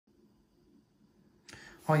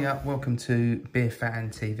Hiya, welcome to Beer Fan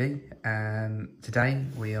TV. Today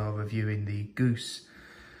we are reviewing the Goose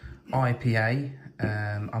IPA.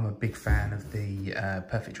 I'm a big fan of the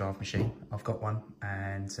Perfect Draft machine. I've got one,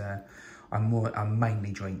 and I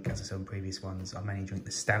mainly drink, as I said on previous ones, I mainly drink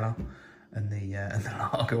the Stella and the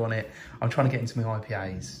lager on it. I'm trying to get into my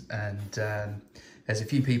IPAs, and there's a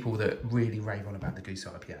few people that really rave on about the Goose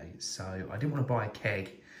IPA, so I didn't want to buy a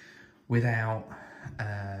keg without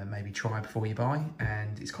maybe try before you buy.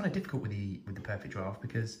 And it's kind of difficult with the Perfect Draft,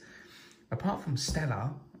 because apart from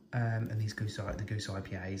Stella and these the Goose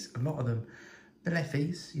IPAs, a lot of them, the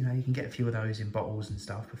Leffies, you know, you can get a few of those in bottles and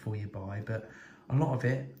stuff before you buy, but a lot of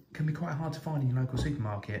it can be quite hard to find in your local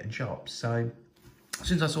supermarket and shops. So as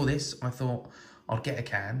soon as I saw this, I thought I'd get a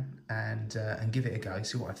can and give it a go,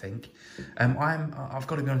 see what I think. I've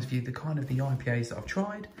got to be honest with you, the IPAs that I've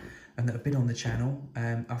tried and that have been on the channel,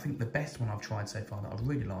 I think the best one I've tried so far that I've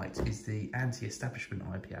really liked is the anti-establishment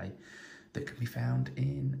IPA that can be found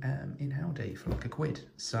in Aldi for like £1.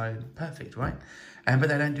 So perfect, right? But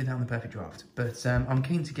they don't do that on the Perfect Draft. But I'm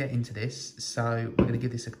keen to get into this, so we're going to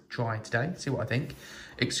give this a try today, see what I think.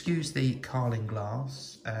 Excuse the Carling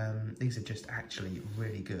glass. These are just actually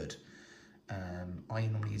really good. I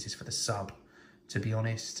normally use this for the sub, to be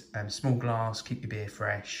honest. Small glass, keep your beer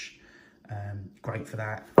fresh. Great for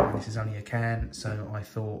that. And this is only a can, so I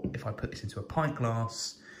thought if I put this into a pint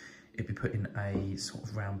glass, it'd be putting a sort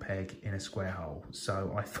of round peg in a square hole.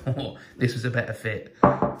 So I thought this was a better fit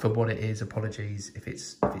for what it is. Apologies if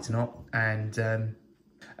it's not. And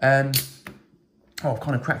I've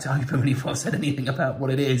kind of cracked it open before I said anything about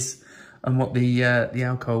what it is and what the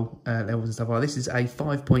alcohol levels and stuff are. This is a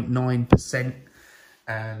 5.9%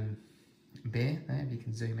 beer. There, if you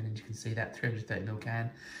can zoom in and you can see that 330ml can.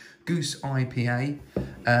 Goose IPA.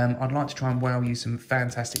 I'd like to try and wow you some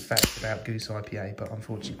fantastic facts about Goose IPA, but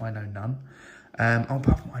unfortunately I know none.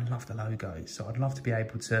 Apart from I love the logo, so I'd love to be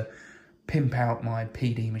able to pimp out my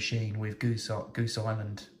PD machine with Goose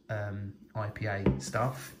Island IPA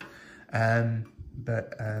stuff.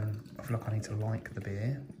 But I feel like I need to like the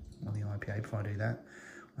beer on the IPA before I do that.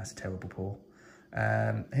 That's a terrible pour.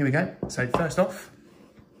 Here we go. So first off,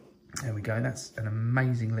 there we go. That's an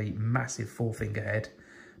amazingly massive 4-finger head.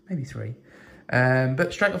 Maybe 3.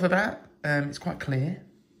 But straight off the bat, it's quite clear.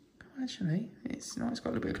 Actually, it's got a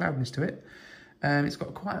little bit of cloudiness to it. It's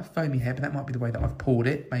got quite a foamy head, but that might be the way that I've poured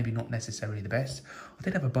it. Maybe not necessarily the best. I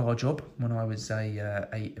did have a bar job when I was a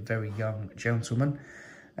very young gentleman.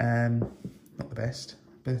 Not the best.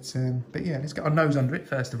 But yeah, let's get our nose under it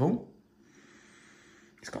first of all.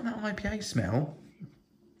 It's got that IPA smell,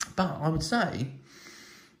 but I would say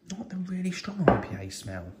not the really strong IPA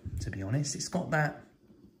smell, to be honest. It's got that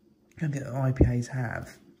that IPAs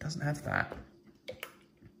have. It doesn't have that,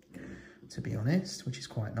 to be honest, which is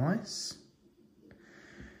quite nice.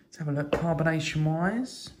 Let's have a look carbonation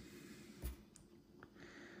wise.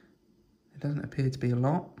 It doesn't appear to be a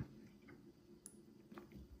lot.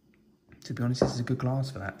 To be honest, this is a good glass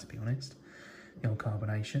for that, to be honest. The old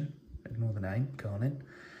carbonation, ignore the name, Carling.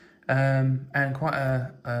 And quite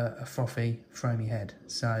a frothy, foamy head.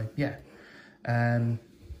 So yeah.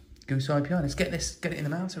 Goose IPA. Let's get it in the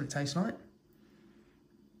mouth, see what it tastes like.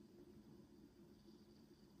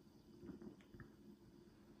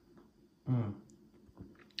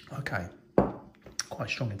 Okay, quite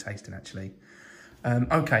strong in tasting actually.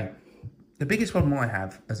 Okay, the biggest problem I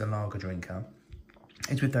have as a lager drinker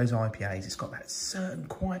is with those IPAs. It's got that certain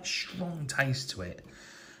quite strong taste to it,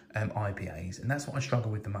 IPAs, and that's what I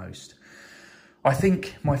struggle with the most. I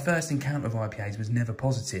think my first encounter of IPAs was never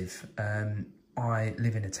positive. I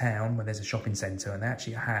live in a town where there's a shopping centre, and they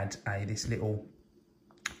actually had this little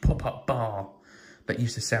pop-up bar that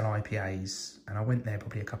used to sell IPAs. And I went there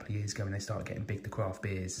probably a couple of years ago when they started getting big, the craft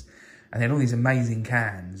beers. And they had all these amazing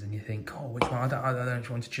cans, and you think, oh, which one? I don't know which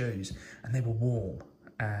one to choose. And they were warm,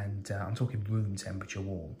 and I'm talking room temperature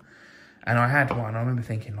warm. And I had one, I remember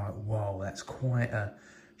thinking like, whoa, that's quite a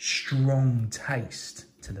strong taste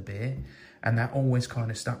to the beer. And that always kind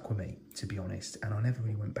of stuck with me, to be honest. And I never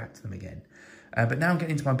really went back to them again. But now I'm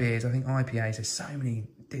getting into my beers. I think IPAs, there's so many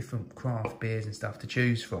different craft beers and stuff to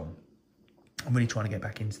choose from. I'm really trying to get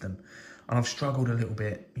back into them. And I've struggled a little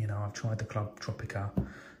bit. You know, I've tried the Club Tropica.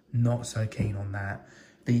 Not so keen on that.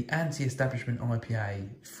 The anti-establishment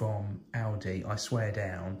IPA from Aldi, I swear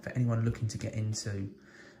down, for anyone looking to get into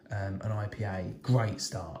an IPA, great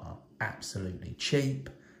starter. Absolutely. Cheap.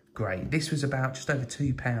 Great. This was about just over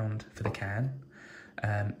 £2 for the can.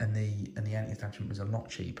 And the anti-establishment was a lot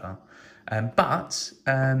cheaper. But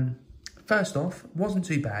first off, wasn't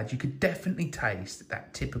too bad. You could definitely taste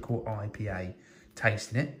that typical IPA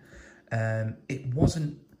taste in it. It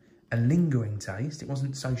wasn't a lingering taste. It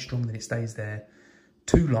wasn't so strong that it stays there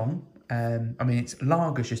too long. I mean,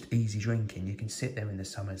 lager's just easy drinking. You can sit there in the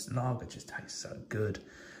summers. Lager just tastes so good.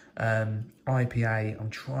 IPA, I'm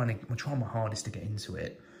trying my hardest to get into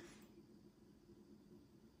it.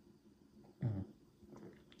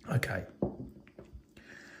 Okay.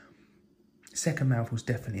 Second mouthful's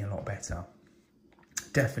definitely a lot better.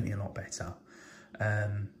 Definitely a lot better.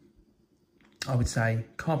 I would say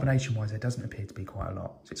carbonation-wise, there doesn't appear to be quite a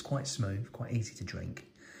lot. So it's quite smooth, quite easy to drink.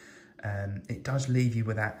 It does leave you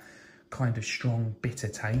with that kind of strong, bitter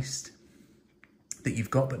taste that you've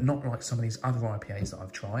got, but not like some of these other IPAs that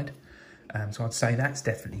I've tried. So I'd say that's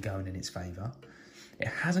definitely going in its favour. It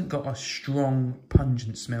hasn't got a strong,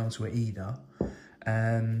 pungent smell to it either.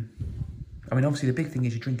 I mean, obviously, the big thing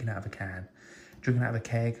is you're drinking out of a can. Drinking out of a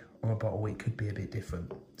keg or a bottle, it could be a bit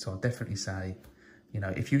different. So I'd definitely say, you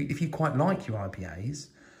know, if you quite like your IPAs,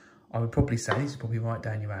 I would probably say this is probably right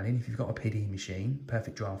down your alley. And if you've got a PD machine,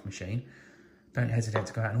 perfect draft machine, don't hesitate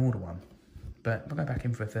to go out and order one. But I'll go back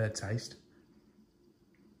in for a third taste.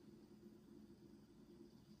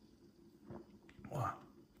 Wow.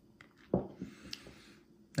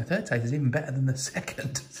 The third taste is even better than the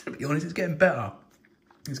second. To be honest, it's getting better.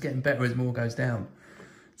 It's getting better as more goes down,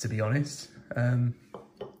 to be honest.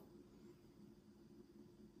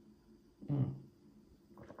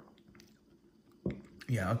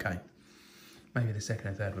 Yeah, okay. Maybe the second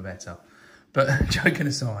and third were better. But joking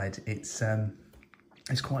aside, it's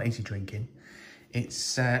quite easy drinking.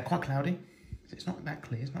 It's quite cloudy. It's not that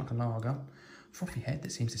clear. It's not like a lager. Frothy head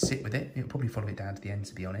that seems to sit with it. It'll probably follow it down to the end,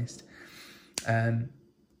 to be honest.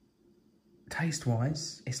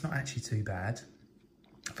 Taste-wise, it's not actually too bad.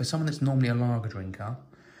 For someone that's normally a lager drinker,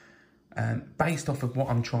 based off of what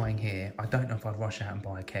I'm trying here, I don't know if I'd rush out and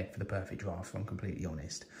buy a keg for the perfect draft, if I'm completely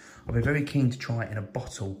honest. I'd be very keen to try it in a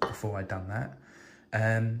bottle before I'd done that.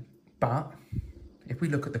 But if we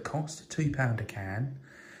look at the cost, £2 a can,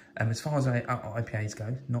 as far as IPAs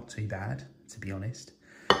go, not too bad, to be honest.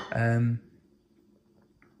 I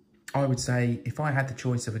would say if I had the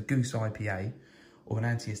choice of a Goose IPA or an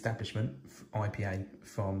anti-establishment IPA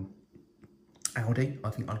from Aldi, I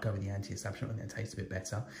think I'd go with the anti-establishment. I think it tastes a bit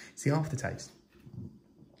better. It's the aftertaste.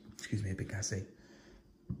 Excuse me, a bit gassy.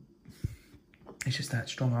 It's just that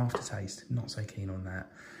strong aftertaste. Not so keen on that.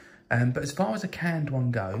 But as far as a canned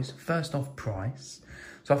one goes, first off price.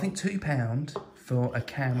 So I think £2 for a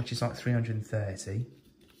can, which is like 330,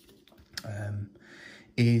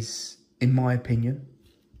 is, in my opinion,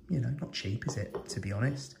 you know, not cheap, is it, to be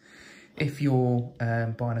honest? If you're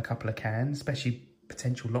buying a couple of cans, especially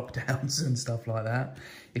potential lockdowns and stuff like that,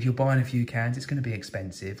 if you're buying a few cans, it's going to be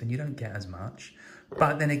expensive and you don't get as much.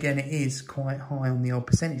 But then again, it is quite high on the old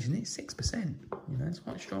percentage, and it's 6%. You know, it's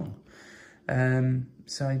quite strong.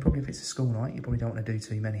 So probably if it's a school night, you probably don't want to do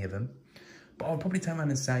too many of them. But I'll probably turn around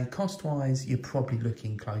and say, cost-wise, you're probably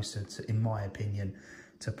looking closer to, in my opinion,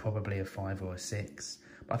 to probably a 5 or a 6.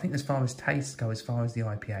 But I think as far as tastes go, as far as the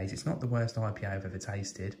IPAs, it's not the worst IPA I've ever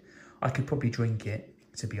tasted. I could probably drink it,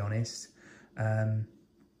 to be honest. But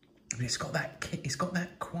it's got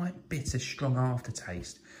that quite bitter, strong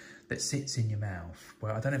aftertaste that sits in your mouth.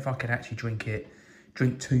 Well, I don't know if I could actually drink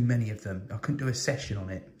too many of them. I couldn't do a session on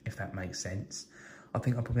it, if that makes sense. I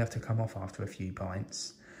think I'll probably have to come off after a few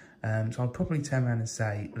pints. So I'll probably turn around and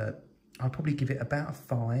say, look, I'll probably give it about a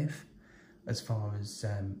 5 as far as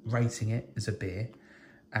rating it as a beer.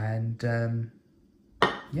 And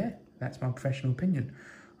yeah, that's my professional opinion.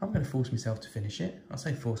 I'm going to force myself to finish it. I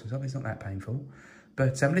say force myself, it's not that painful.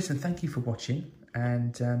 But listen, thank you for watching.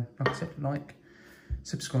 And like I said, like,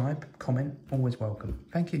 subscribe, comment, always welcome.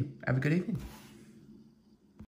 Thank you. Have a good evening.